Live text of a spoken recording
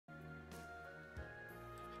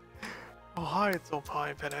Oh hi, it's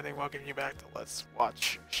Opie PanAnning. Welcome you back to Let's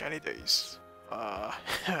Watch Shiny Days.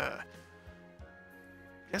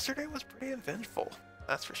 Yesterday was pretty eventful,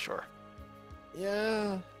 that's for sure.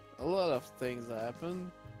 Yeah, a lot of things happened.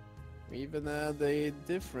 We even had a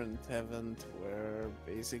different event where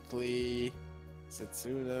basically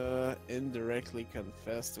Setsuna indirectly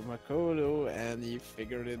confessed to Makoto and he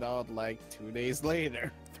figured it out like 2 days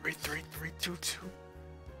later. 33322.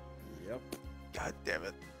 Yep. God damn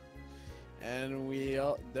it. And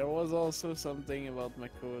there was also something about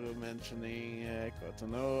Makoto mentioning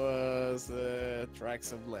Kotonoa's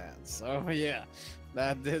tracts of land. So yeah,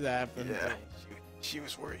 that did happen. Yeah, she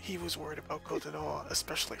was worried. He was worried about Kotonoa,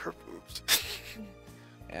 especially her boobs.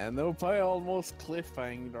 And Opie almost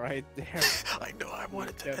cliffhanged right there. I know. I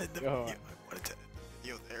wanted to end the video. I wanted to end the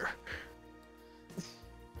video there.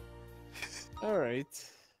 All right.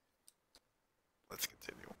 Let's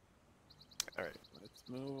continue. All right. Let's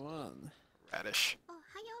move on. Radish. Oh.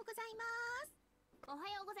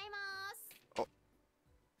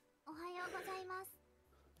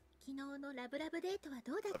 昨日のラブラブデートは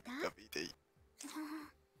どうだった Lovey date.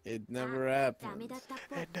 It never happened.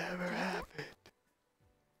 It never happened.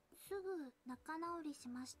 すぐ仲直りし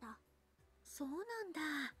ました。そうなんだ。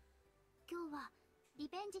今日はリ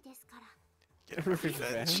ベンジですから。Get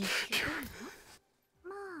revenge.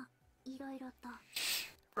 まあ、いろいろと。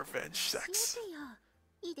Revenge sex. 教えてよ。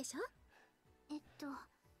いいでしょ？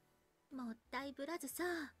もったいぶらずさ。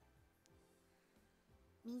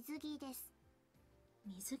水着です。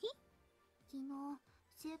水着？昨日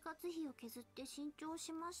生活費を削って新調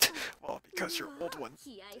しました。Well, because your old one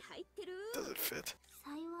doesn't fit.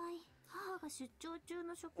 幸い母が出張中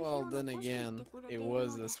の食費 Well, を then 残してい again, てくれてい it るの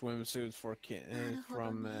was で。 a swimsuit for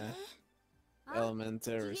from あ、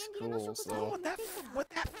 elementary 期限切れの school, 食材 so を With 持っ that,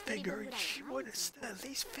 てきたら。 with that figure, she would at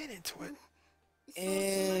least fit into it.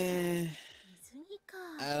 水着か。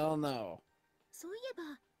 I don't know. そういえば、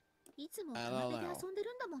いつも浜辺で遊んで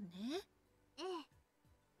るんだもんね。ええ。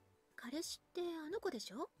彼氏ってあの子で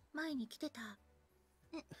しょ？前に来てた。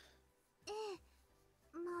ええ。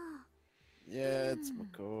まあ。Yeah, it's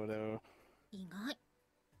Makoto. 意外。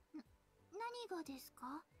何がです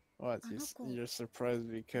か？ What? You're surprised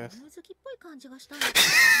because 好きっぽい感じがしたんだけど。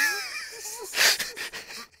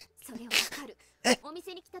それわかる。お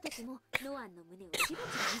店に来た時もノアンの胸をチラチラ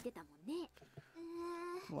見てたもんね。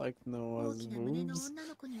like 大 Noah's きな胸の boobs. 女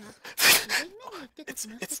の子には自然目に言ってた気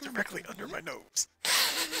が It's してたんだけ directly ど under ね。my nose.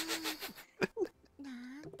 な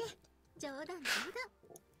んて冗談冗談。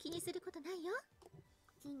気にすることないよ。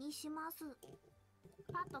気にします。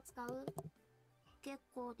パッと使う？結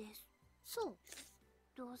構です。そう。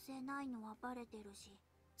どうせないのはバレてるし。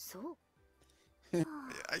そう。Yeah,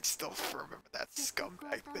 I still remember that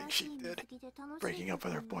scumbag thing she did. Breaking up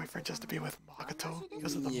with her boyfriend just to be with Makoto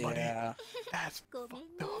because of the money. Yeah. That's fucked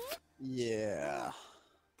up. Yeah.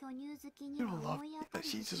 You don't love that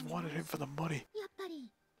she just wanted him for the money. やっぱ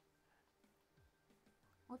り。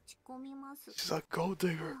落ち込みます。 She's a gold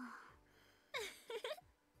digger.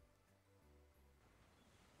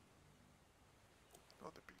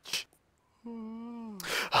 On the beach.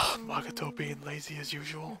 Makoto being lazy as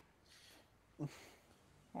usual.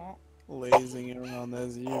 Lazing around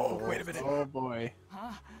as usual. Oh, wait a minute. Oh boy.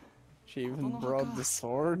 She even brought the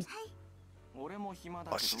sword? Oh,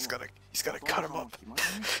 he's gonna cut him up.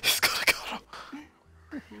 He's gonna cut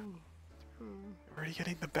him. Already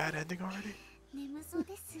getting the bad ending already?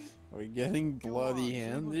 Are we getting bloody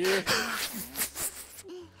hand here?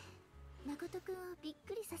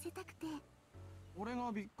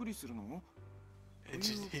 And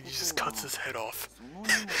he just cuts his head off.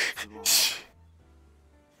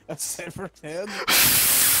 A severed head?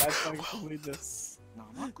 That's actually this.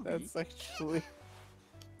 That's actually.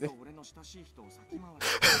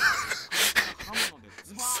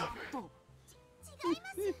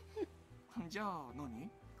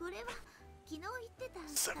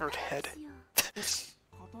 Severed head.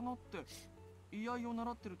 刀って居合を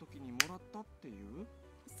習ってる時にもらったっていう？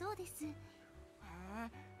そうです。へえ、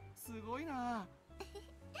すごいな。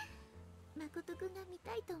誠くんが見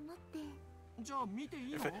たいと思って。じゃあ見て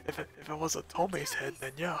いいの？ If it was a Tomei's head,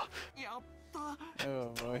 then yeah. やった。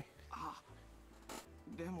 Oh boy. あ、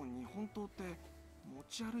でも日本刀って持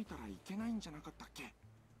ち歩いたらいけないんじゃなかったっけ？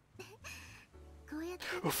こうやって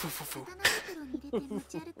刀袋に入れて持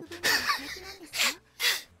ち歩く分には平気なんですよ。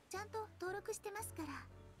ちゃんと登録してますから。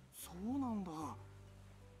そうなんだ。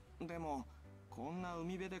でもこんな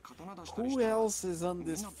海辺で刀出したりし Who たら else is on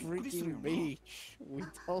this みんなびっくりするよ freaking な。 beach? We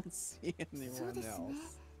don't see そう anyone ですね。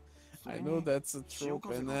 else. I know that's a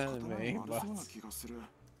trope in anime, but そうな気がする。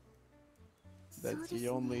 that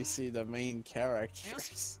you only see the main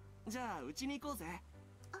characters. じゃあうちに行こうぜ。は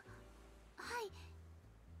い、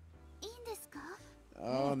いいんですか？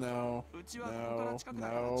 Oh no. うちはここから No. 近くだ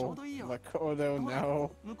からちょう No. どいいよ。 Makoto, ほら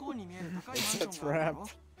no. 向こうに見える高いマン It's シ a ョンがあるだ trap. ろ。 It's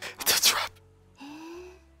a trap. へ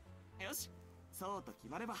え。よし、そうと決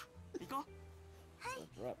まれば行こう。 It's a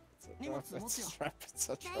trap. It's a 荷物 trap. 持 It's つ a よ。 trap.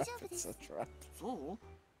 It's a trap. It's a trap. そう？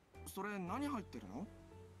それ何入ってるの？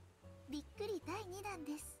びっくり第2弾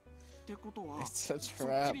です。ってことは It's a そっ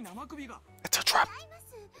trap. ちに生首が。 It's a trap. 違います。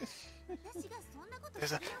私がそんなこと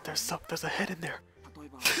There's a head in there. 例え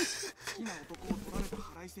ば好きな男を取られた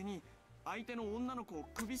腹いせに相手の女の子を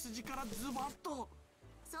首筋からズバッと。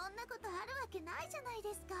そんなことあるわけないじゃない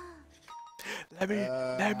ですか。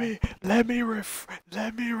Let me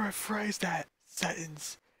rephrase that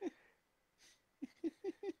sentence.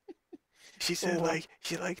 She said like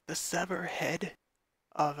she liked the severed head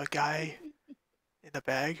of a guy in the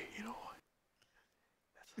bag. You know what?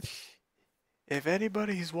 If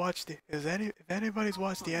anybody's watched the anime,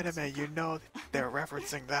 you know they're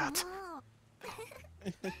referencing that.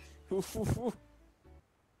 もう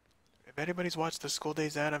If anybody's watched the School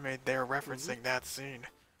Days anime, they're referencing that scene.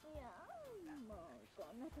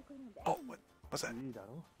 Oh, what was that? いいだ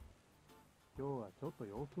ろ。今日はちょっと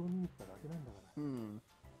様子を見に来ただけなんだから。 Hmm.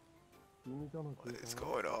 君との What is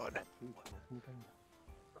going on? つい楽しみたいんだ。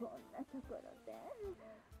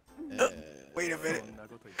 Wait a そ minute. んな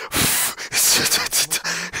こと言っ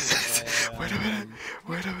Wait a minute.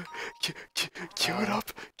 Wait a minute. Cue it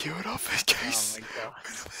up. Cue it up in Oh case. my god.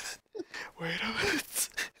 Wait a minute.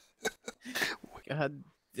 God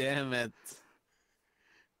damn it.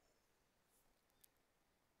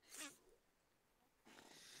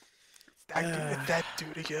 That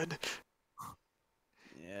dude again.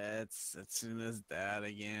 Yeah, it's Setsuna's dad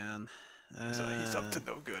again. So he's up to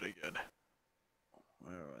no good again.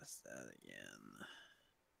 Where was that again?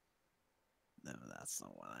 No, that's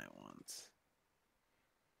not what I want.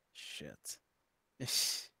 Shit.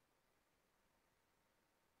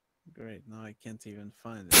 Great, now I can't even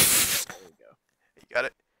find it. There we go. You got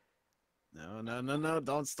it? No,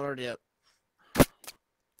 don't start yet.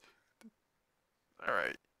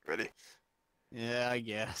 Alright, ready? Yeah, I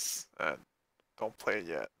guess. Don't play it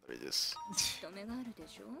yet. Let me just... 人目があるで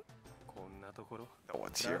しょ。 こんなところ。 No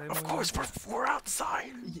one's here. Of course, we're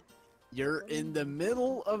outside! You're in the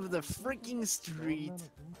middle of the freaking street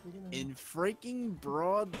in freaking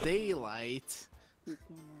broad daylight.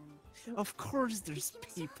 Of course there's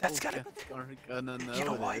people That's gotta- that are gonna know You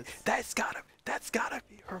know what? this. That's gotta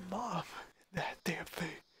be her mom. That damn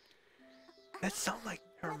thing. That sounds like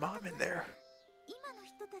her mom in there. 今の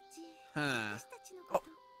人たち、 Huh. 私たちのことカ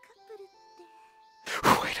ップルって。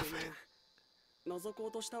 Wait a minute. 覗こ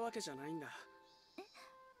うとしたわけじゃないんだ。はい、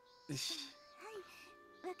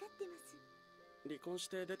わかってます。離婚し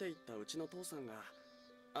て出て行ったうちの父さんが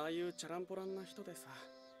ああいうチャランポランな人でさ。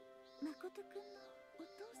誠くんのお父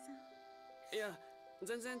さん。いや、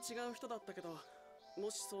全然違う人だったけど、も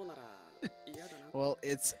しそうなら嫌だな。 Well,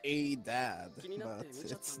 it's a dad, but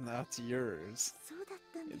it's not yours. そうだっ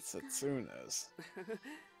たんで It's すか。 Setsuna's.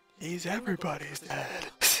 He's everybody's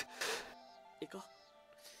dad. 行こう。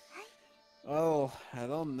 Well, I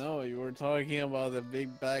don't know. You were talking about a big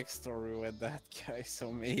backstory with that guy,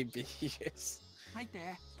 so maybe he is. 入って。は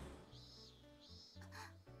い、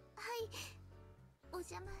お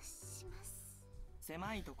邪魔します。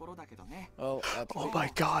狭いところだけどね。 Well, at Oh least, my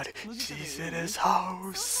god. She's in his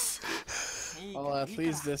house. いい well, から at いいから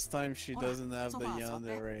least this time she Hold on, doesn't have the sofa, sofa.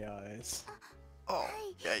 yandere eyes. Oh,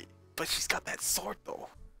 yeah. But she's got that sword though.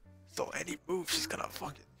 So any move, she's gonna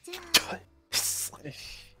fucking じゃあ、 cut.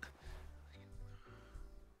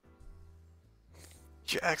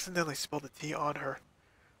 She accidentally spilled the tea on her.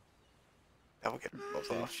 That will get her clothes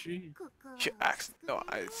Did off. she? ここ。 She No,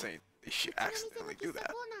 I didn't say she accidentally do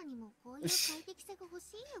that. コーナーにもこういう快適さが欲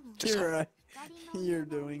しいよ。 You're right. 光の You're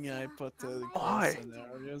doing I put the Why?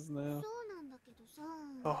 scenarios now. そうなんだけどさ。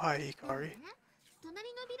 Oh, hi, でも Ikari. ね、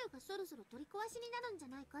隣のビルがそろそろ取り壊しになるんじゃ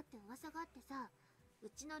ないかって噂があってさ、う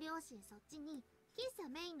ちの両親そっちに喫茶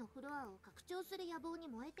メインのフロアを拡張する野望に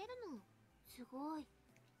燃えてるの。すごい。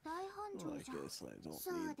大繁 Well, 盛 I じゃん。 guess I don't そ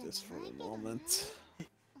う need で this も for ない the けどね。 moment.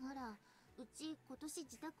 ほら、うち今年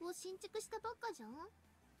自宅を新築したばっかじゃん。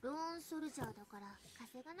ローンソルジャーだから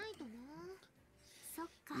稼がないとね。そっ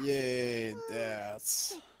か。 Yay,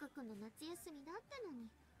 せ that's. っかくの夏休みだったのに、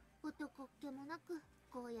男っ気もなく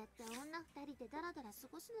こうやって女二人でダラダラ過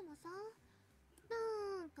ごすのもさ、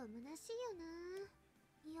なんか虚しいよな。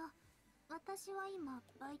いや、私は今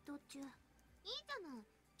バイト中。いいじゃない、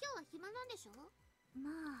今日は暇なんでしょ。ま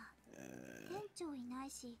あ、店長いない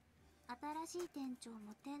し、新しい店長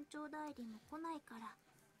も店長代理も来ないから、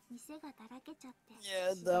店がだらけちゃって Yeah,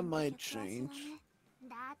 自 that 然と might 客足は change. ね。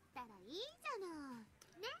だったらいいじゃない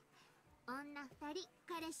ね。女二人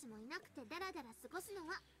彼氏もいなくてダラダラ過ごすの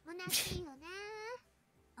は虚しいよね。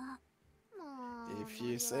あ、もう If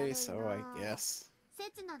you say so, I guess.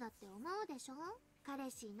 刹那だって思うでしょ。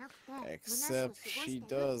彼氏いなくて虚しく Except 過ごして she るっ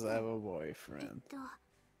て does have a boyfriend. ちょっ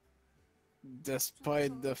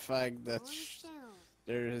Despite と the fact ど that うしてよ。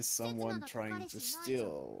 there is someone trying to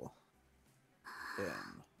steal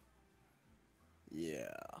him.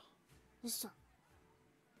 Yeah. 嘘。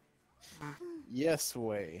 Yes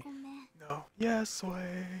way. ごめん。 No. Yes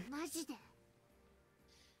way. マジで。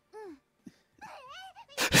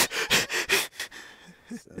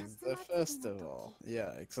Since the festival.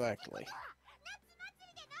 Yeah, exactly.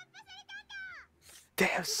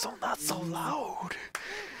 Damn, so not so loud.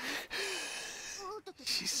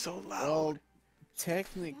 She's so loud. Well,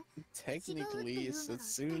 technically,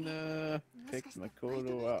 Setsuna picked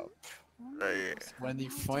Makoto up when he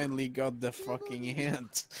finally got the fucking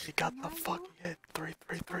hint. He got the fucking hit.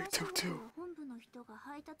 33322. 本部の人が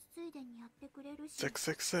配達ついでにやってくれるし。 666-999.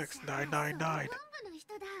 本部の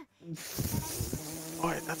人だ。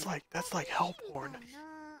 Wait, that's like hell porn.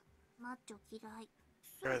 マッチョ嫌い。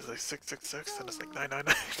 It's like 666 and it's like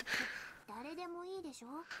 999. 誰でもいいでしょ。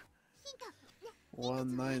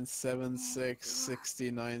 1976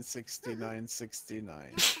 69 69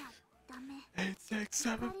 69. ダメ。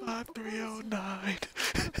 8675309.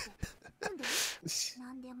 なんで？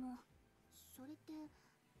なんでも。それって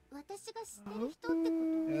私が知ってる人ってこ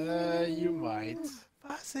と？ You might.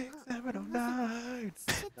 56709.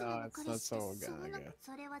 No, it's not so good.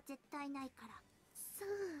 それは絶対ないから。さあ、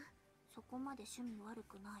そこまで趣味悪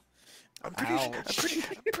くない。 I'm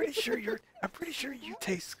pretty sure you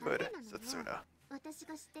taste good, Setsuna. 私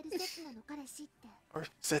が知ってる刹那の彼氏って。 Or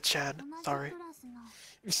Setchan, 同じ sorry. クラスの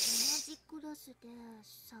同じクラスで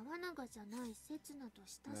沢永じゃない刹那と親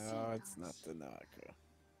しい No, 男 it's not 子。 Tanaka.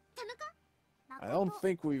 田中？ I don't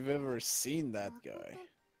think we've ever seen that guy.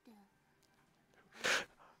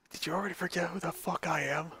 Did you already forget who the fuck I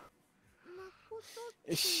am?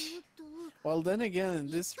 Well, then again, in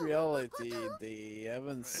this reality, they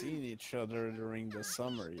haven't seen each other during the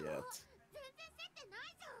summer yet.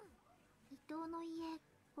 伊藤の家、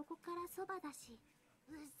ここからそばだし。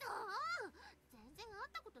嘘。全然会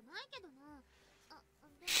ったことないけどな。あ、で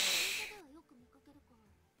も電車ではよく見かけるか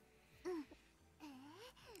ら。うん。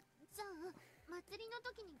じゃあ、祭りの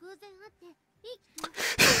時に偶然会って意気投合。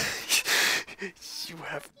 You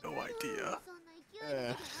have no idea. そんな勢いで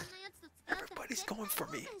あんなやつと付き合ったら Everybody's going for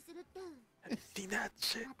me. 絶対後悔するって。 Have you seen that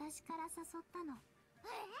shit? 私から誘ったの。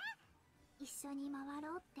一緒に回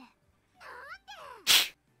ろうって。なんで？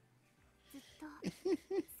ずっと好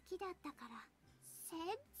きだったから。切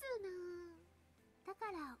な。だか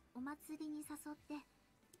らお祭りに誘って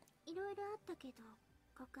いろいろあったけど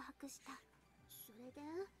告白した。それで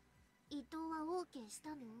伊藤は OK した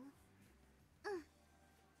の？うん。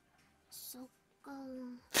そっか。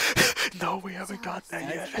 No, we haven't got that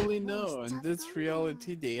yet. Actually, no. In this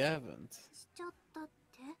reality, they haven't. しちゃったっ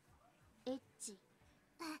て？エッチ。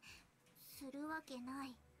するわけな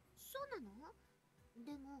い。そうなの？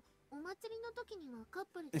でもお祭りの時にはカッ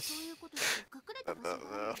プルでそういうことして隠れた場所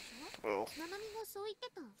があるでしょ？ Well, ナナミがそう言って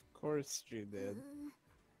た。 Of course you did.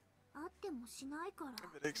 あってもしないから。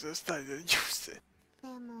 if it exists, I didn't use it. で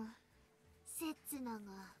も刹那が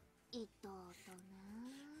伊藤とな。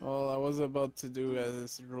 Well, I was about to do a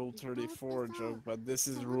Rule 34 joke, but this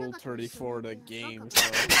is Rule 34 the game, so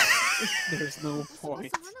there's no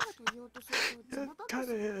point. Yeah, it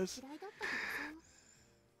kinda is. 嫌いだったけどさ。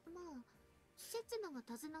まあ刹那が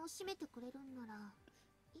手綱を締めてくれるんなら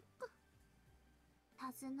いっか。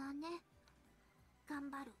手綱ね。頑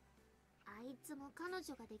張る。あいつも彼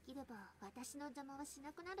女ができれば私の邪魔はし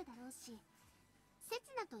なくなるだろうし、刹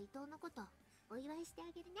那と伊藤のことお祝いしてあ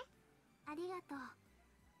げるね。ありがとう。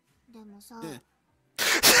でもさ、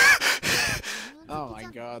 Oh my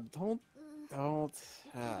god, don't.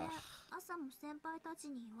 朝も先輩たち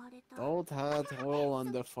に言われた。 Don't hot oil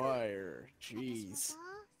on the fire. 私も Jeez. さ、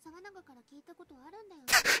沢永から聞いたことあるんだよ。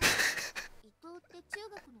伊藤って中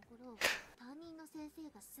学の頃、担任の先生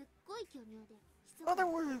がすっごい巨乳で、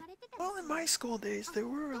 Well, in my school days, there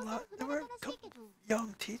were a couple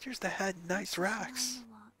young teachers that had nice racks.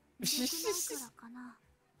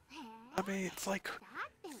 I mean, it's like,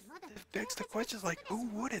 it begs the question, like, who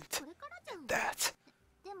wouldn't do that?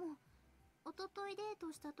 でも、一昨日デー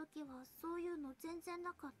トした時はそういうの全然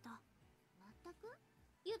なかった。全く？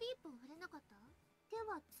指一本触れなかった？手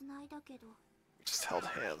は繋いだけど。 We just held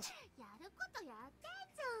hands. やることやって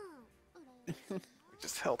んじゃん。 We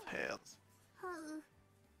just held hands. はう。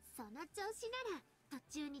その調子なら途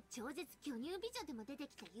中に超絶巨乳美女でも出て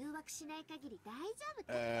きて誘惑しない限り大丈夫っ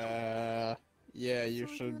て。 Yeah, you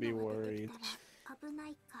そうい should う be のが出て worried. きたら危な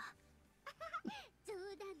いか。冗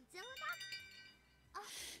談冗談。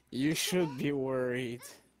 You should be worried.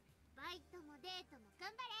 バイトもデートも頑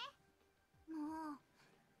張れ。もう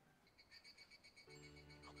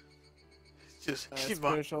Just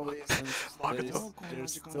Especially since Makoto. they're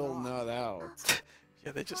still not out.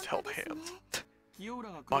 Yeah, they just held 本当ですね。 hands. 清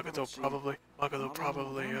浦が来るか Makoto もし probably まだ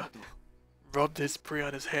rubbed his pre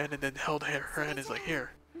on his hand and then held her hand. Is like, here,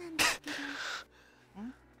 なんですけど。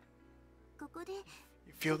ここで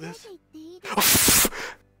you feel this? 言っていいですか？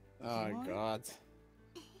 Oh god.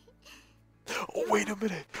 Oh, wait a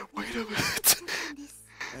minute. Wait a minute.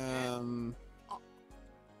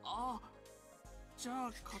 あ、じゃ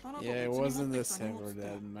あ刀と Yeah, it 別に持 wasn't って the きた荷物 saver って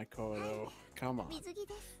then, Makoto. Come on. 水着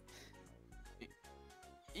です。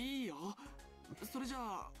いいよ。それじゃ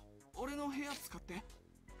あ俺の部屋使って。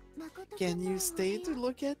誠 Can 君 you の stay to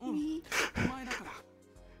look at うん。 me? お前だから。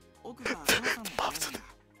奥が母さんの部屋なんだ。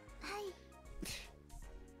はい。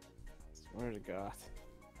 Swear to God.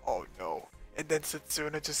 Oh no. And then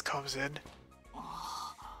Setsuna just comes in.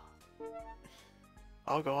 あ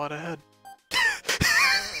I'll go on ahead.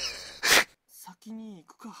 先に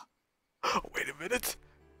行くか。 Wait a minute.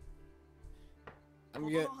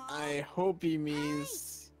 I hope he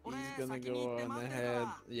means he's gonna go on ahead.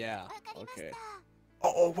 Yeah, わかりまし okay. た。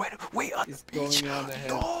 Oh, wait on He's the beach. going on ahead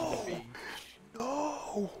to No. the beach.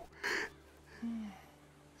 No.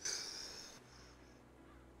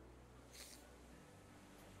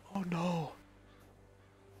 Oh no.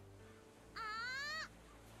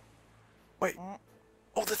 Wait.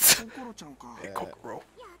 Oh, that's 心ちゃんか。 Hey, Kokoro. やっ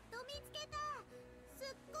と見つけた。す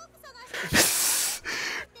っごく探し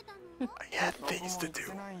てたの。 I had どこも things 行 to って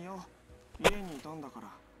do. ないよ。家にいたんだから。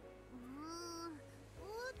お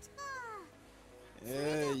家か。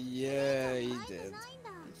 Yeah, he バイト did. ないんだ。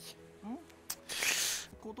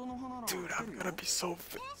ことの葉なら Dude, 来 I'm てる gonna よ。 be so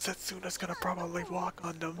Setsuna's gonna probably walk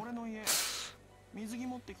on them. 俺の家水着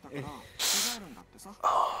持ってきたから着替えるんだってさ。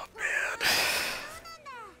 Oh man.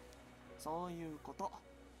 そういうこと。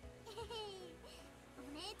へへへ。お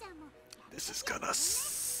姉ちゃんも This is gonna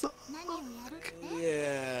suck. 何をやるって？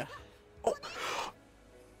 Yeah. こ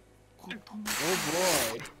との Oh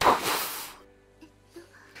boy.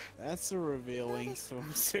 That's a revealing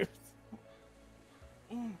swimsuit.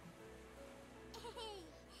 うん。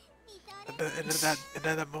 And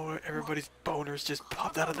then that moment, everybody's boners just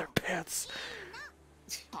popped out of their pants.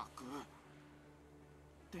 たく。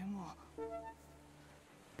でも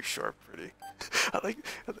You sure are pretty. I like.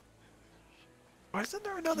 Why isn't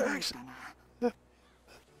there another 綺麗 action? だな。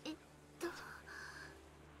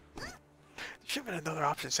 There should have been another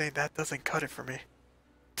option saying that doesn't cut it for me.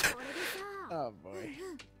 これでさ。 Oh boy.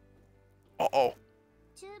 Uh-oh.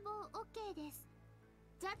 厨房 OK です。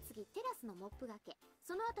じゃあ次テラスのモップがけ。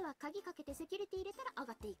その後は鍵かけてセキュリティ入れたら上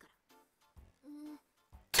がっていいから。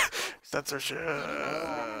Censorship.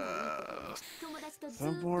 友達とずっ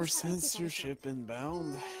Some と more 喋ってたでしょ。 censorship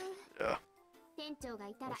inbound. Yeah. 店長が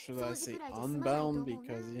いた Or ら should I 掃除 say くらいじゃ済まないと思う unbound な。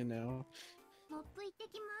 because, you know. モップ行って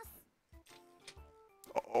きます。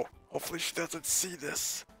 Uh-oh. Hopefully she doesn't see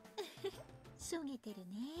this. しょげてる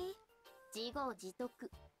ね。自業自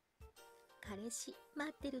得。彼氏待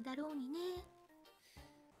ってるだろうにね。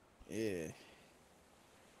 Yeah.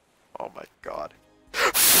 Oh my god. Oh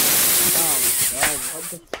my god, what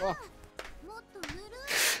the fuck? もっとぬる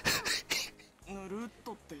いの。ぬるっ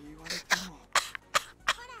とって言われても。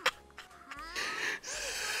ほら。サ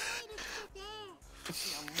ンオイルつけて。い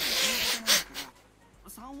やもう夕方なんだから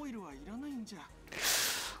サンオイルはいらないんじゃ。なん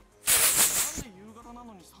で夕方な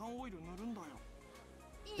のにサンオイル塗るんだよ。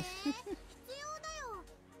必要だよ。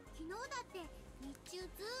昨日だって日中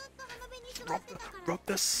ずーっと浜辺に座ってたから。 Rub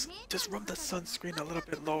this. Just rub the sunscreen a little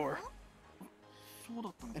bit lower. そうだ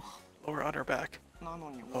ったのか。 Lower on her back. なの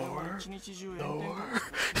に俺は一日中炎天下 Lower. に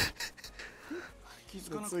気づ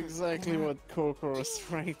かな That's くて exactly what Kokoro was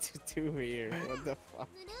trying to do here. What the fuck?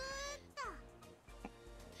 ぬる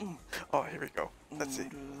ーっと。 Oh, here we go. Let's see.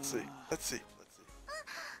 Let's see. Let's see.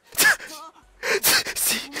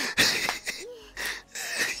 See.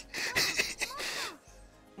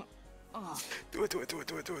 ああ Do it. Do it. Do it.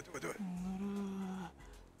 Do it. Do it. Do it. Do it. ぬる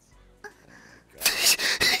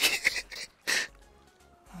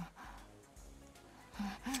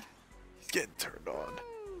He's getting turned on.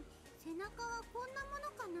 背中はこんなも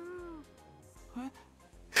のかな。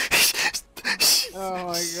 Oh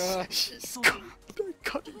my god. She's そうだ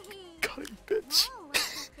cutting bitch. もう終わっち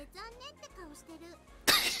ゃって残念って顔してる。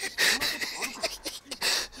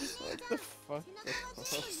 What the fuck? 背中はち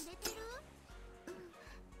ょっと濡れてる？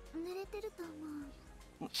うん、濡れてると思う。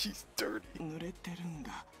She's dirty. 濡れてるん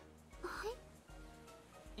だ。は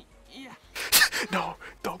い。いや、No,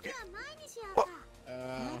 don't get. じゃあ前にしようか。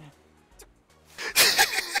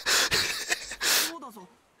そうだぞ。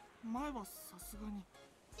前はさすがに。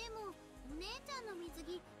でもお姉ちゃんの水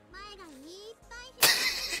着前がいっぱい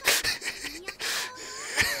広がってるから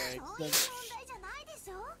そういう問題じゃないでし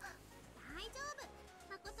ょ。大丈夫、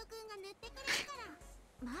誠くんが塗ってくれるから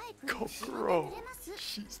前くん Go 絞って girl. くれます。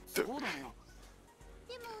 She's そ dirty. うだよ。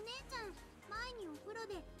でもお姉ちゃん前にお風呂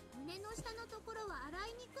で胸の下のところは洗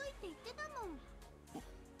いにくいって言ってたもん。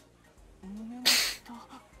胸の下。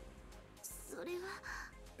それは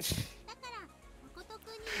だから誠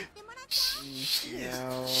くんに塗ってもらった。 She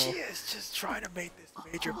is just trying to make this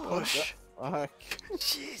major push. Fuck.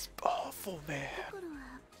 She's awful, man. ところ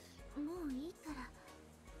はもういいから。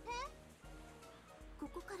こ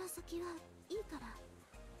こから先はいいから。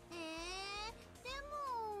でも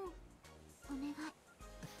お願い。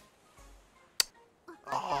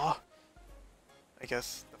 Aw. I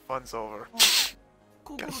guess the fun's over.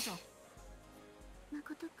 心ちゃん。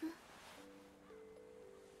誠くん。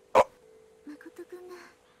あ誠くんが。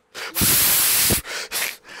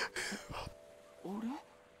俺？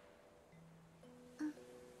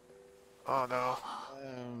 Oh no.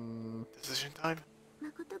 Um. Decision time?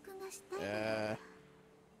 誠くんがしたいこ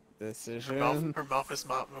とが。 Decision. Her mouth is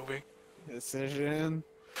not moving. Decision.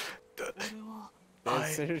 俺は。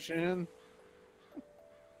 Decision.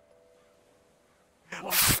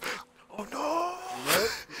 Oh no!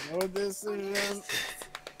 Nope. No decision.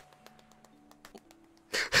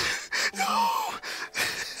 No!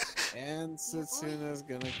 And Satsuna's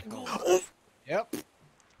gonna come. Oh! Yep.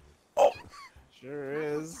 Oh!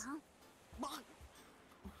 Sure is.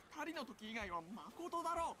 二人の時以外は誠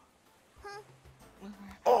だろう。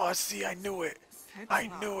 Oh, see, I knew it. 刹 I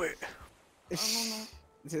那 knew it.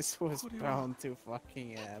 This was bound to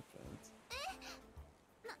fucking happen.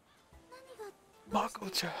 何が Mako-chan. まこ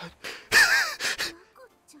ち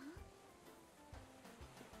ゃん。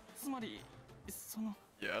つまりその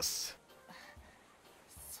Yes.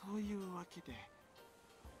 そういうわけで、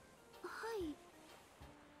はい。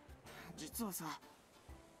実はさ、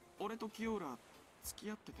俺とキオーラ付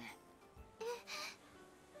き合ってて、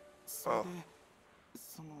それで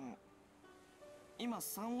その今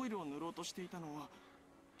サンオイルを塗ろうとしていたのは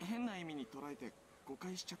変な意味に捉えて誤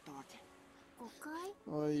解しちゃったわけ。誤解。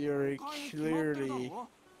 Well, you're 誤解に決まってるだ clearly, ろ。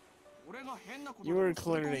俺が変なこと you were だと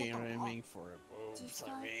思った clearly のか。 aiming for a 実 boobs.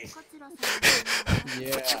 際 I mean, 桂さんの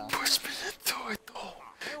yeah. Push me into it, though. あ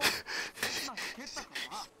れをなんか蹴ったか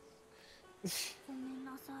らな。ごめん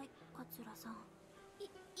なさい桂さん。いえ。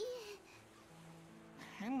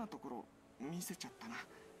変なところ見せちゃったな。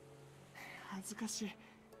恥ずかしい。いえ。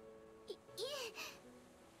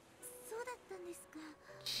そうだったんですか。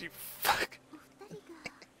 She fuck. お二人が。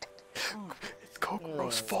 It's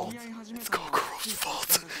Kokoro's fault. 付き合い始め It's たのは Kokoro's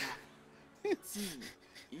fault. つい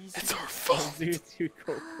言い過ぎ It's た our fault. Due to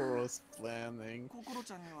Kokoro's planning. 心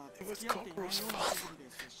ちゃんには It was 付き合っていないような Kokoro's 素 fault. 振り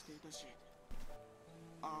で接していたし、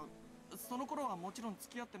あ、その頃はもちろん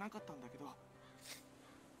付き合ってなかったんだけど、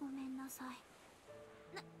ごめんなさい。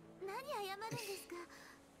何謝るんですか。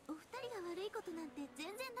お二人が悪いことなんて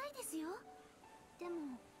全然ないですよ。で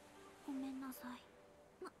もごめんなさい。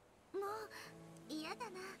もう嫌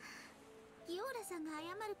だな。キオーラさんが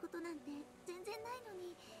謝ることなんて全然ないの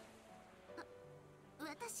に。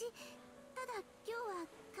私ただ今日は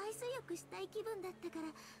海水浴したい気分だったか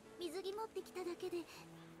ら水着持ってきただけで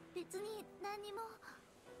別に何にも。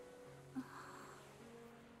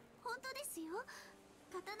本当ですよ。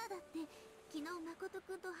刀だって昨日誠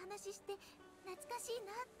くんとお話しして懐かしい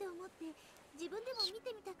なって思って自分でも見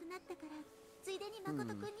てみたくなったからついでに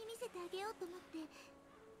誠くんに見せてあげようと思って、よ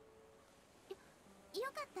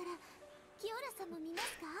かったらキオラさんも見ま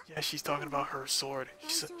すか。 Yeah, she's talking about her sword.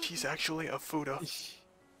 She's actually a Fuda.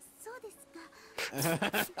 そうですか。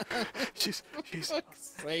 She's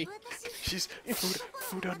Say, 私 she's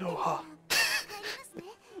Fuda no ha. 帰りますね。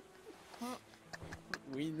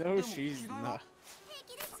 we know she's not. 平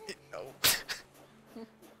気です。 No.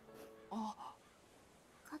 あ、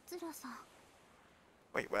桂さん。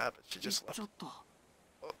 Wait, what happened? She 行 just っちゃ left. った。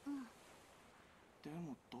で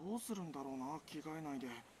もどうするんだろうな、着替えないで。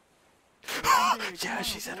 Yeah,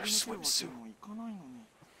 she's in her swimsuit. もいかないのに。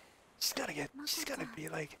 She's gotta be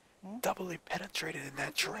like doubly penetrated in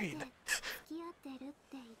that train. 付き合ってるって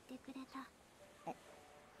言ってくれた。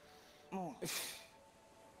もう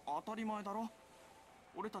当たり前だろ。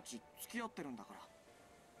俺たち付き合ってるんだから。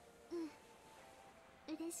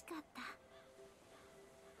嬉しかった。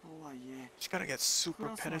とはいえ、 She's gotta get ク super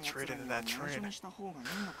ラスの奴ら penetrated に in は that 内緒 train. にした方がいいの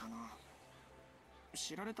かな。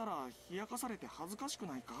知られたら冷やかされて恥ずかしく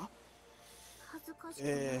ないか？恥ずかしくな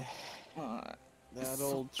い。 Eh, まあ that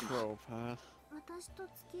old trope, huh? 私と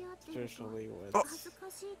付き合ってると Especially with 恥ずか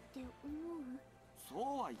しいって思う？そう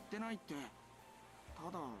は言ってないって。た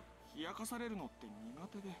だ冷やかされるのって苦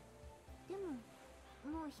手で。でも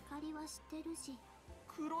もう光は知ってるし、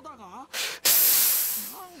黒田がなんで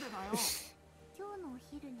だよ。今日のお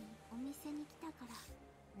昼にお店に来たから。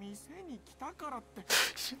店に来たからって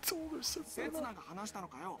She told her せ something. つなが話したの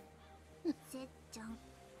かよ。せっちゃん、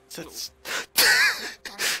 Said せっち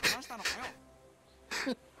ゃんが話したのかよ。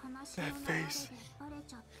話の流れで face. バレ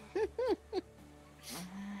ちゃって。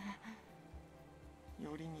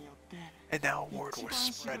よりによって And now word 一 was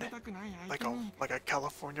番知られ spread たくない相 like 手 a に。 like a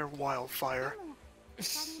California wildfire. でも二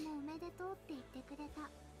人もおめでとうって言ってくれた。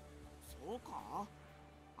そうか？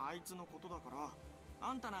あいつのことだから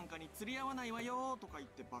あんたなんかに釣り合わないわよとか言っ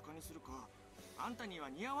てバカにするか、あんたには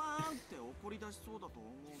似合わんって怒り出しそうだと思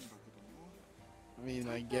うんだけどな。 I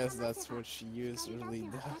mean, I guess that's what she usually 分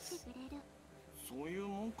かって does. くれる。そういう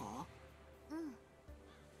もんか？うん。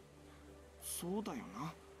そうだよ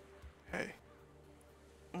Hey.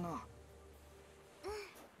 な。な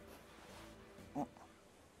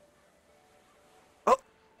あ。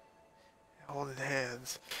Holding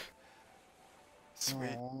hands.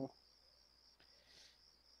 Sweet. Aw.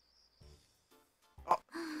 Oh.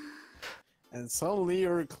 And suddenly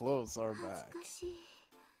your clothes are 恥ず back. かしい。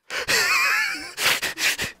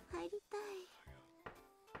入りたい。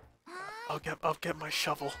は I'll get my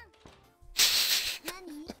shovel. ーい。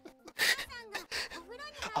何？母さんがお風呂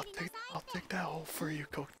に I'll 入りなさい I'll って。 take that hole for you,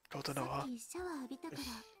さ Kotonoha. っきシャワー浴びたから。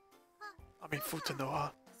 I mean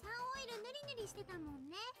Futanoha. サンオイルぬりぬりしてたもん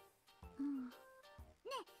ね。うん。ね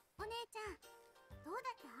え、お姉ちゃん、どう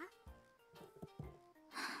だった？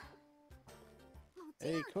もち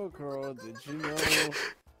ろ Hey ん Kokoro, did you know?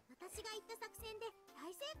 私が言った作戦で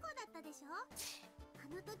大成功だったでしょ？あ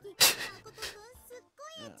の時、誠くんすっご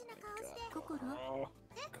いエッチな顔して。心？ Oh.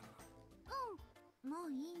 うん、も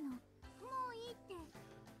ういいの。もういいって。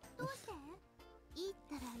どうして？いいっ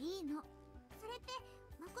たらいいの。それって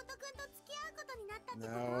誠くんと付き合うことになったって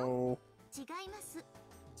こと？ No. 違います。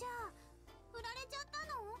じゃあ、振られちゃった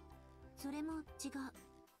の？それも違う。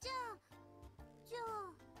じゃあ、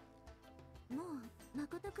もう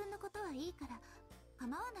誠くんのことはいいから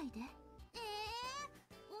構わないで。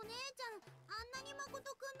お姉ちゃん、あんなに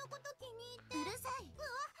誠くんのこと気に入って。うるさい。う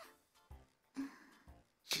わ、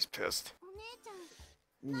 She's pissed. お姉ちゃん、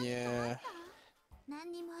 Yeah.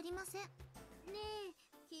 何にもありません。ねえ、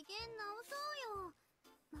機嫌直そうよ。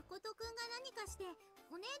誠くんが何かして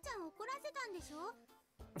お姉ちゃん怒らせたんでしょ？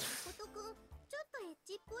誠くん、ちょっとエッ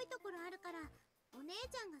チっぽいところあるから、お姉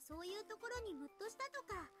ちゃんがそういうところにムッとしたと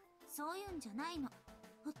か。そういうんじゃないの。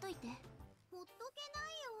ほっといて。ほっとけな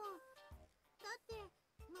いよ。だって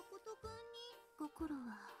誠くんに。心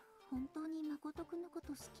は本当に誠くんのこ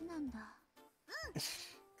と好きなんだ。うん。かわいい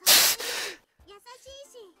し、優し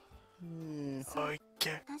いし。Hmm.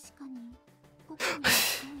 Okay. 確かに心も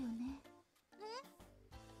そうよね。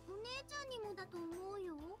お姉ちゃんにもだと思う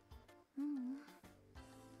よ。うん。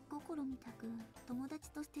心みたく友達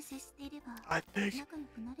として接していれば I think 仲良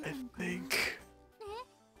くなれ I るのかな。 think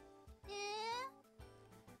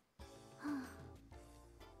はあ、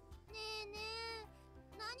ねえねえ、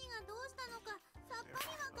何がどうしたのかさっぱり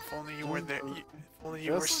わ if からな only い。 you were there. If only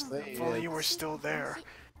you were Just say if only it. you were still there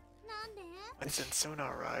なんで？ when Sensuna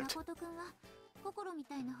arrived. 誠くんは心み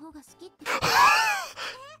たいな方が好きって。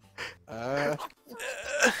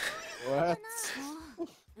 What? も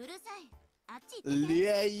ううるさい。あっち行ってて。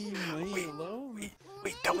 Leave me alone.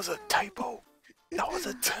 Wait, that was a typo. That was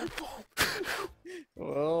a typo.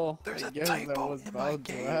 Well, There's I a guess that typo was in my bound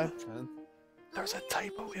to game. happen. There's a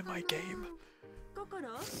typo in my game. 心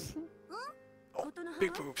Oh,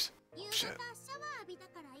 big boobs. 夕 Oh 方シャ shit. ワー浴びた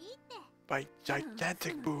からいいって。 By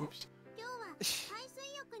gigantic boobs. 今日は海水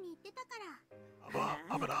浴に行ってたから。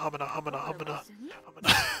 Humana, humana, humana, humana, 一緒に humana, 途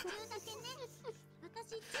中だけね。私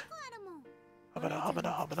チョコあるもん。 humana,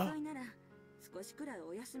 humana, お humana. いなら少しくらい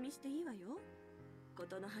お休みしていいわよ。こ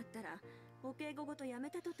との張ったらお稽古ごとやめ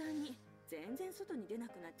た途端に全然外に出な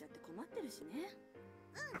くなっちゃって困ってるしね。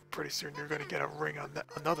 Pretty soon you're gonna get a ring on that,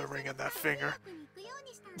 another ring on that finger. 海に行くよう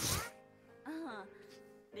にしたんだ。ああ、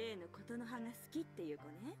例のことの葉が好きっていう子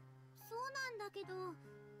ね。そうなんだけど、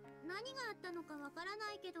何があったのかわから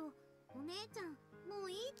ないけど、お姉ちゃんも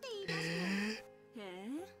ういいって言い出して。へ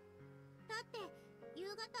え。だって夕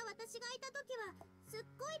方私がいた時はすっ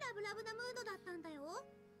ごいラブラブなムードだったんだよ。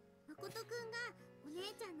誠くんがお姉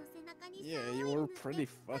ちゃんの背中に Yeah, you were pretty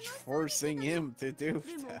much forcing him to do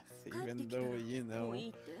でも that, 帰って even きたら though, you もう know. いい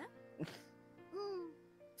って？うん。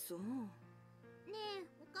そう。ね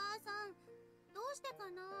してか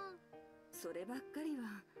な。そればっかり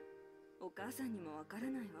はお母さんにもわから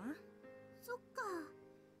ないわ。そっか。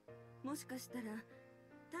もしかしたら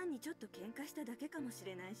単にちょっと喧嘩しただけかもし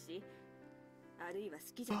れないし、あるいは好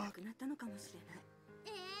きじゃなくなったのかもしれない。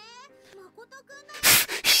誠くんだ。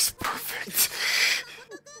He's perfect.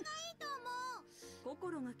 誠くんがいいと思う。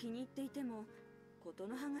心が気に入っていても琴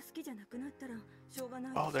の葉が好きじゃなくなったらしょうがな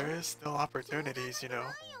い。 Oh, there is still opportunities, you know.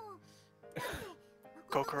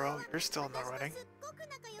 Kokoro, you're still in the running.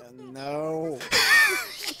 No.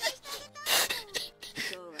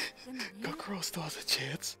 そうは言ってもね、 Kokoro still has a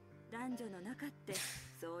chance. 男女の仲って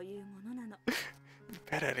そういうものなの。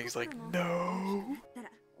 PanAnning's like, 心も no. だったら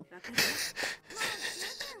わかる？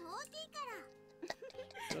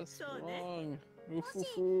 Just So, wrong. もし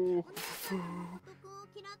Ooh. お姉ちゃんが誠くんを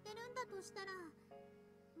嫌ってるんだとしたら、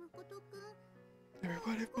誠くん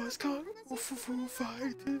Everybody was gone.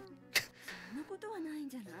 Fight. そんなことはないん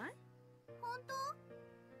じゃない？本当？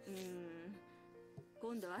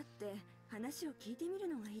今度会って話を聞いてみる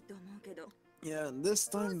のがいいと思うけど。 Yeah, and this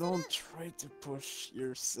time don't try to push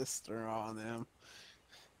your sister on him.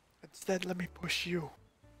 Instead, let me push you.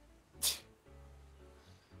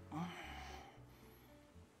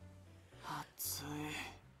 暑い。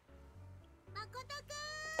誠く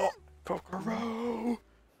ん。 Oh, Kokoro.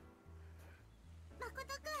 誠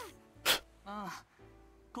くん。ああ、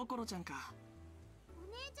心ちゃんか。お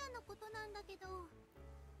姉ちゃんのことなんだけど、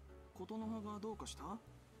琴の葉がどうかした？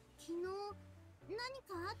昨日何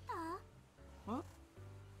かあった？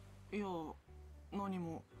いや、何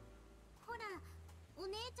も。ほら、お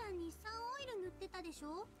姉ちゃんにサンオイル塗ってたでし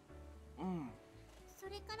ょ？うん。そ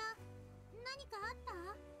れから何かあった？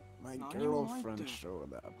 My 何もないって girlfriend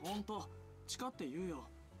showed up. ほんと、誓って言うよ。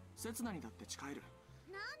刹那にだって誓える。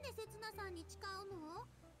なんで刹那さんに誓うの？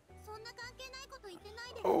そんな関係ないこと言ってな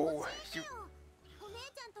いで Oh, 教えてよ。お姉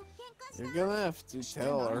ちゃんと喧嘩した？ You're gonna have to して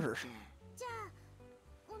tell ないっ her. て。じゃあ、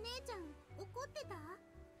お姉ちゃん怒ってた？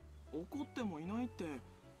怒ってもいないって。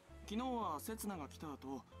昨日は刹那が来た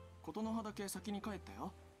後、琴の葉だけ先に帰った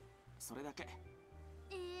よ。それだけ。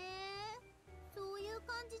そういう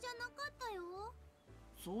感じじゃなかったよ。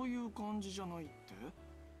そういう感じじゃないって？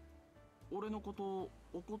俺のこと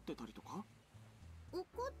怒ってたりとか？怒っ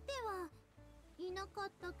てはいなか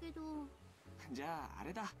ったけど。じゃああ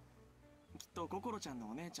れだ。きっと心ちゃん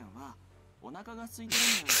のお姉ちゃんはお腹が空いてる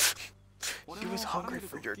んだよ。俺 He も was 腹 hungry 減る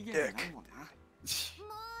と for your 不機嫌にな dick. るもんな。もう、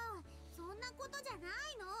そんなことじゃない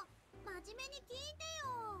の。真面目に聞いて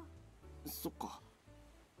よ。そっか。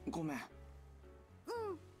ごめん。うん。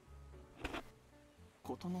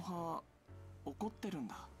琴の葉怒ってるん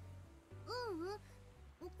だ。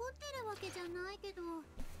怒ってるわけじゃないけど、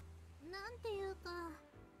なんていうか。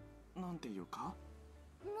なんていうか？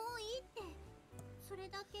もういいって。それ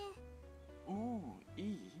だけ。もうい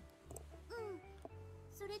い？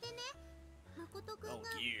それでね、誠くんが何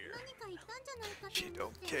か言ったんじゃないかと She 思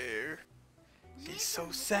っ don't て。 care. He's so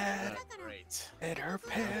sad. Great. And her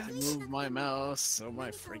I had to pants. move my mouse so my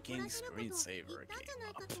freaking screensaver came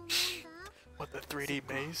up. What, the 3D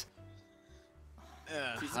maze?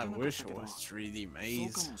 Yeah, 気づか I なかった wish け it ど、 was 3D そうか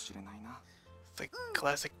maze もしれないな。 It's like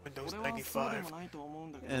classic Windows 俺はそうでも 95. ないと思う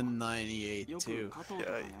んだけど、 and 98よく too. 加藤と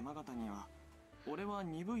か山形には、俺は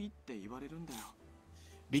鈍いって言われるんだよ。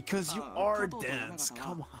 Because you あ、 are 加藤と山 dense. 形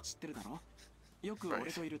Come は on. 知ってるだろ？よく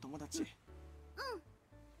俺といる友達。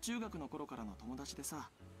中学の頃からの友達でさ、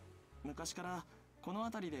昔からこの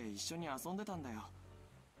辺りで一緒に遊んでたんだよ。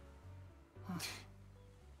はあ、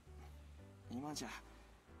今じゃ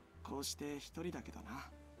こうして一人だけどな。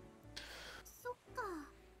そっか。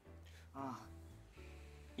ああ、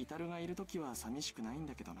イタルがいるときは寂しくないん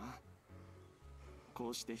だけどな。こ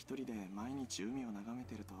うして一人で毎日海を眺め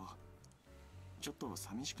てるとちょっと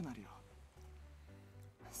寂しくなるよ。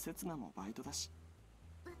刹那もバイトだし。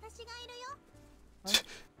私がいるよ。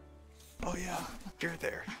 Oh yeah, you're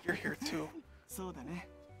there. You're here too. そうだね。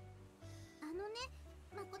あのね、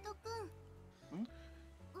誠くん。ん？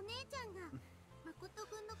お姉ちゃんが誠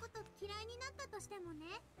くんのこと嫌いになったとしてもね。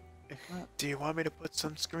 Do you want me to put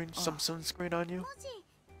some sunscreen on you? もし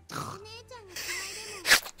お姉ちゃんが嫌い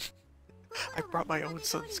でも I brought my own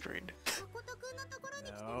sunscreen. 誠くんのところ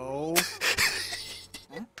に来て No. も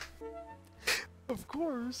いいか Of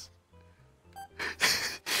course.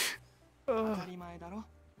 当たり前だろ。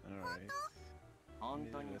 Alright. 本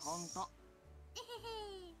当に本当。えへ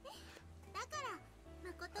へ。だから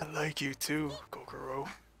誠 I くん like you too, Kokoro.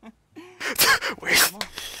 俺 Wait. も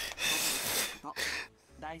心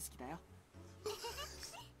大好きだよ。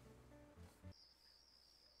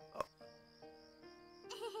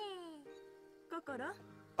心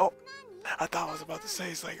Oh, I thought I was about to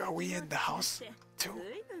say, it's like, are we in the house ず too?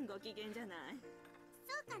 いぶんご機嫌じゃない。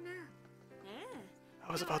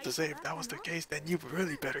I was about to say, if that was the case, then you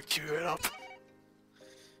really better cue it up.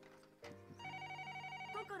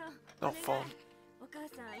 心 No phone. お母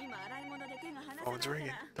さん今洗い物で手が離せない Phone's から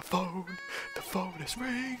ringing. The phone is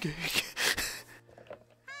ringing. もし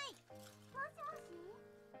もし。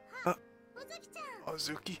あ、うずきちゃん。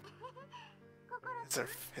 Ozuki, 心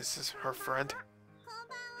is this her friend? こん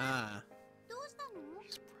ばんは。Ah. どうしたの？明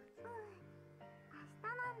日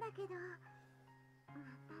なんだけど、ま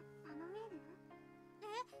た頼める？え、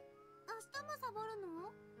明日もサボるの？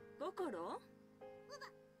心な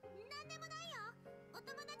んでもないよ。お友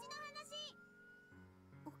達の話。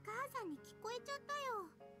お母さんに聞こえちゃったよ。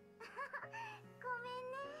ごめん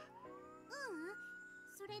ね。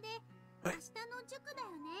それで明日の塾だ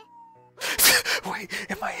よね。 Wait,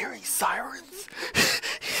 am I hearing sirens?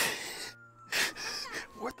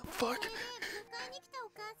 What the それ fuck? で迎えに来たお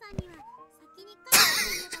母さんには先に帰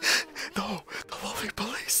ってくればいいんだよね。 No, the lovely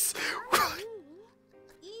police.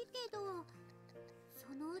 いいけど、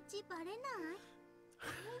そのうちバレない？大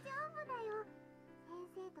丈夫だよ。先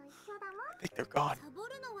生と一緒だもん。 I think they're gone. サボ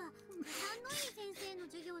るのは勘のいい先生の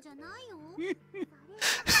授業じゃないよ。それは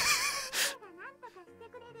先生が何とかして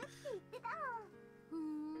くれるって言ってたも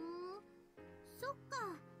ん。そっ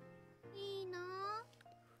か。いいな。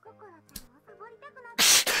ココロちゃんもサボりたくなって。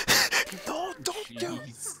 No, don't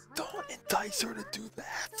entice her to do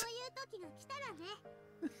that. そういう時が来たらね。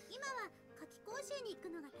今は夏期講習に行く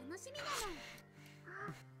のが楽しみなの。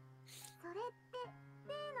あ、それって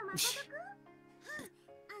例の誠くん？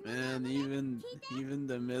 Man, even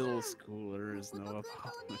the middle schoolers know about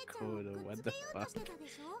Makoto. What the fuck?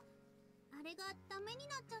 あれがダメに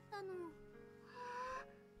なっちゃったの。へえ、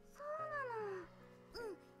そうな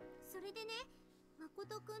の。それでね、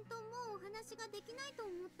誠くんともうお話ができないと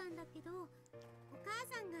思ったんだけど、お母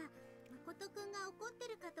さんが誠くんが怒って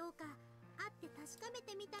るかどうか会って確かめ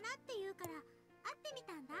てみたらって言うから会ってみ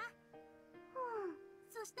たんだ。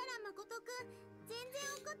そしたら誠くん全然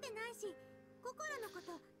怒ってないし、心のこ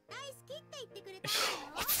と大好きって言ってくれたんだ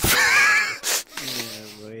よ。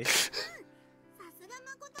 Yeah, boy. さすが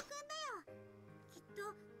誠くんだよ。きっと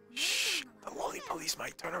お姉ち Shh, ゃん the が悪 lonely いんだよ。 police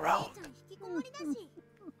might turn お around. 姉ちゃん引きこもりだし。でも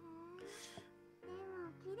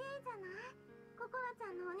綺麗じゃない？心ち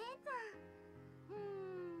ゃんのお姉ちゃん。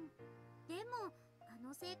でもあ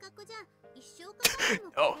の性格じゃ一生かかって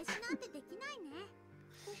も彼氏なんてできないね。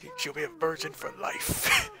 She'll be a virgin for life.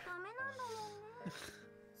 ダメなんだもんね。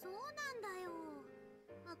そうなんだよ。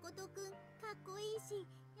誠くんかっこいいし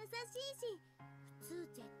優しいし、普通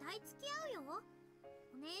絶対付き合うよ。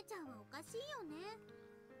お姉ちゃんはおかしいよね。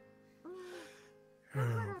Oh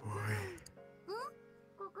boy.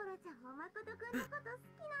 心ちゃんも誠くんのこと好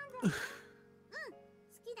きなんじゃない？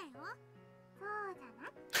好きだよ。そうじゃな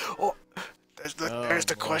い？ Oh, there's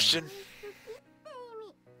the question. 好きって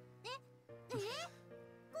意味。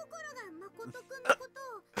心が誠くんのこと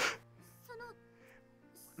をその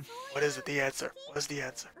What is it? The answer? What is the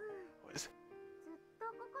answer? What is it? ずっと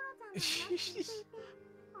心ちゃんの話聞いていて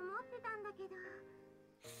思ってたんだけど、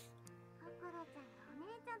心ちゃんがお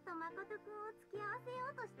姉ちゃんと誠くんを付き合わせよ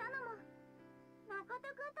うとしたのも誠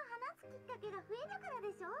くんと話すきっかけが増えたから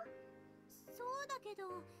でしょ？そうだけ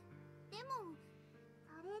ど、でも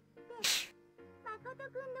それって誠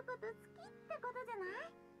くんのこと好きってことじゃな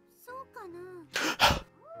い？そうかな。そう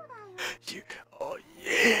だよ。 You? Oh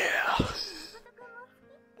yeah. 誠くんも好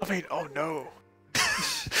きって I mean, oh no.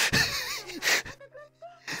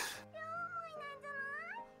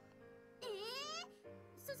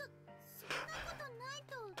 そんなことない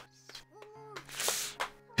と思う。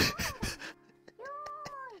そう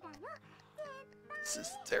だよ。 This is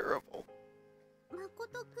terrible.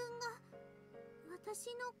 誠くんが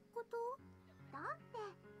私のことだって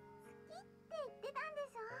好きって言ってたんで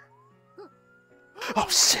しょ。 Oh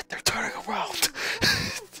shit, they're turning around.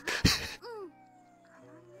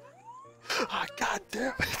 Ah, god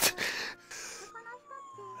damn it.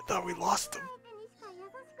 I thought we lost him.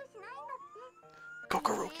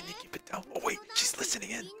 Kokoro, can you keep it down? Oh wait, she's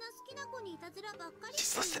listening in.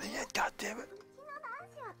 She's listening in, god damn it.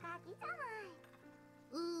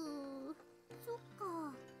 そっか。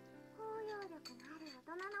包容力のある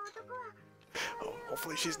大人の男は Oh,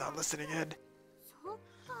 hopefully she's not listening in. そっ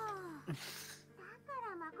か。だか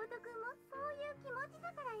ら誠くんもそういう気持ち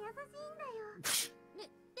だから優しいんだよ。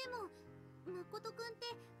でも誠くんって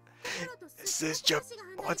This is Japan.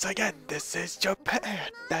 Once again, this is Japan.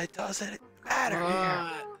 That doesn't matter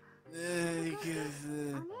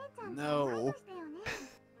here. No.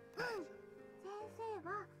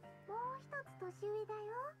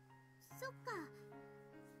 そっか。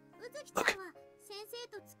うずきちゃんは先生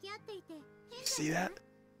と付き合っていて変 You see that?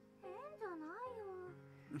 変じゃないよ。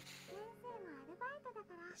先生もアルバイトだか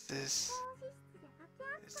This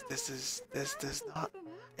this does not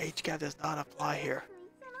age gap does not apply here.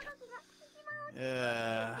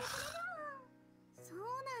 Yeah. そうな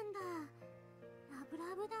んだ。ラブラ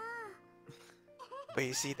ブだ。 But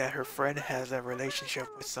you see that her friend has a relationship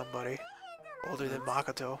with somebody older than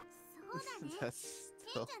Makoto. そうだね。 That's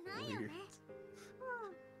変 so じゃないよ weird. ね。う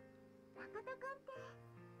ん。中田くんって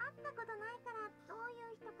会ったことないからどうい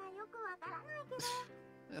う人かよくわからないけど、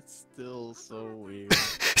 That's still so weird.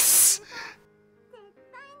 絶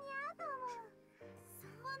対に会うと思う。そ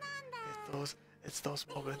うなんだ。 It's those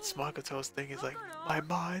moments Makoto's thing is like, my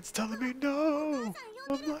mind's telling me no,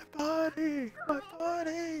 but my body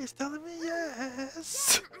is telling me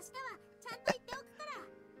yes. 明日はちゃんと言っておくから。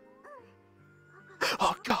うん。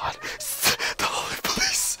 Oh God, the holy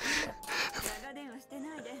police! 長電話して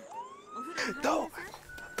ないで。お風呂に入り No, なさい。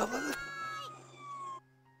 the lily,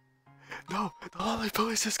 no, the holy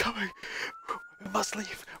police is coming. We must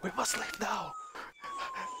leave. We must leave now.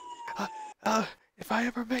 If I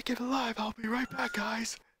ever make it alive, I'll be right back,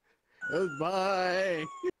 guys. Goodbye.